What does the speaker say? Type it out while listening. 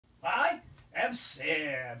I'm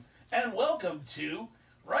Sam, and welcome to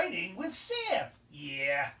Writing with Sam.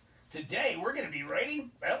 Yeah, today we're going to be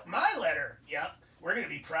writing, well, my letter. Yep, we're going to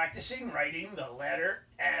be practicing writing the letter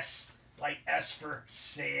S, like S for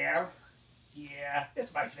Sam. Yeah,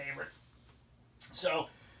 it's my favorite. So,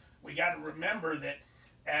 we got to remember that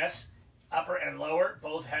S, upper and lower,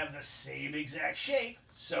 both have the same exact shape,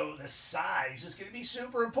 so the size is going to be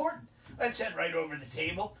super important. Let's head right over to the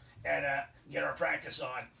table and get our practice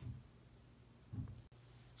on.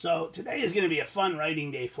 So today is going to be a fun writing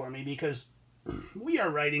day for me because we are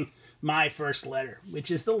writing my first letter, which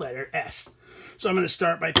is the letter S. So I'm going to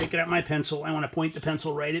start by picking up my pencil. I want to point the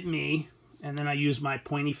pencil right at me, and then I use my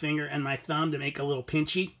pointy finger and my thumb to make a little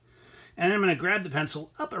pinchy. And then I'm going to grab the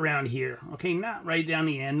pencil up around here, okay? Not right down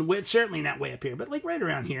the end, certainly not way up here, but like right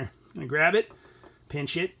around here. I'm going to grab it,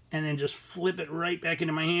 pinch it, and then just flip it right back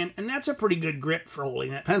into my hand, and that's a pretty good grip for holding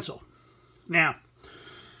that pencil. Now,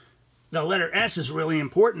 the letter S is really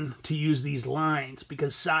important to use these lines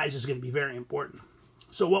because size is going to be very important.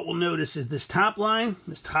 So what we'll notice is this top line,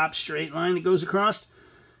 this top straight line that goes across,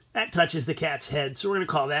 that touches the cat's head. So we're going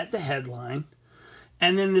to call that the head line.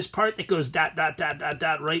 And then this part that goes dot, dot, dot, dot,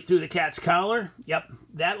 dot right through the cat's collar, yep,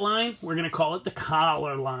 that line, we're going to call it the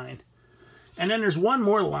collar line. And then there's one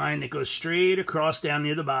more line that goes straight across down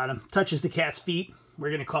near the bottom, touches the cat's feet. We're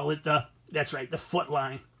going to call it that's right, the foot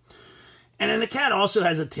line. And then the cat also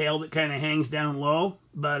has a tail that kind of hangs down low,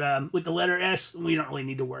 but with the letter S, we don't really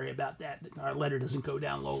need to worry about that. Our letter doesn't go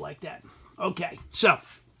down low like that. Okay, so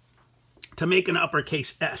to make an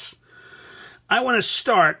uppercase S, I want to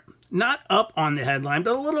start not up on the headline,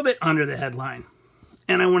 but a little bit under the headline.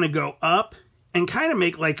 And I want to go up and kind of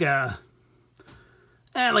make like a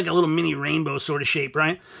little mini rainbow sort of shape,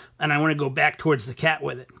 right? And I want to go back towards the cat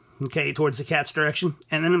with it, okay, towards the cat's direction.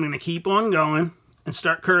 And then I'm going to keep on going and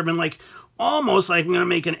start curving like almost like I'm going to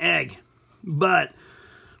make an egg. But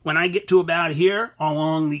when I get to about here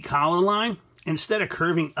along the collar line, instead of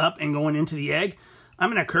curving up and going into the egg, I'm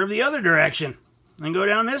going to curve the other direction and go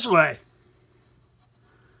down this way.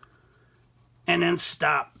 And then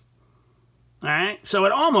stop. All right? So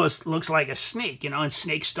it almost looks like a snake, you know, and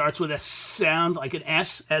snake starts with a sound like an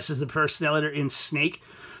S. S is the first letter in snake.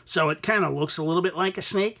 So it kind of looks a little bit like a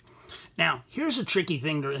snake. Now, here's a tricky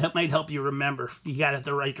thing that might help you remember if you got it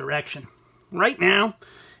the right direction. Right now,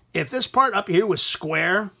 if this part up here was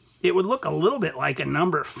square, it would look a little bit like a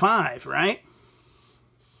number 5, right?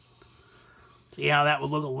 See how that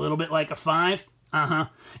would look a little bit like a 5? Uh-huh.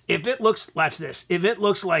 If it looks, watch this, if it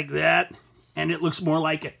looks like that, and it looks more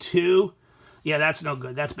like a 2, yeah, that's no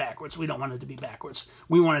good. That's backwards. We don't want it to be backwards.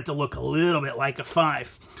 We want it to look a little bit like a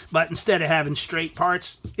 5. But instead of having straight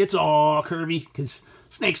parts, it's all curvy, because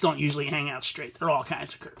snakes don't usually hang out straight. They're all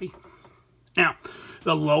kinds of curvy. Now,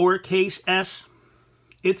 the lowercase s,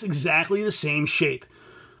 it's exactly the same shape,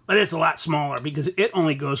 but it's a lot smaller because it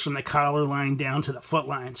only goes from the collar line down to the foot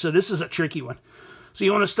line. So this is a tricky one. So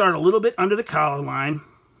you want to start a little bit under the collar line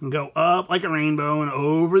and go up like a rainbow and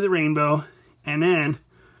over the rainbow, and then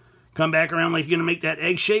come back around like you're going to make that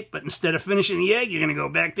egg shape, but instead of finishing the egg, you're going to go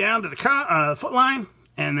back down to the foot line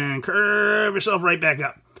and then curve yourself right back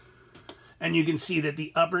up. And you can see that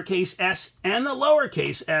the uppercase S and the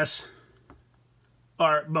lowercase s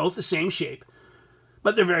are both the same shape,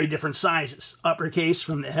 but they're very different sizes. Uppercase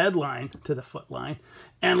from the headline to the foot line,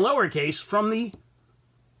 and lowercase from the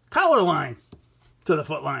collar line to the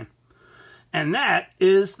foot line. And that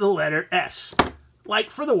is the letter S, like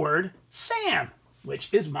for the word Sam,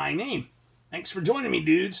 which is my name. Thanks for joining me,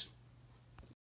 dudes.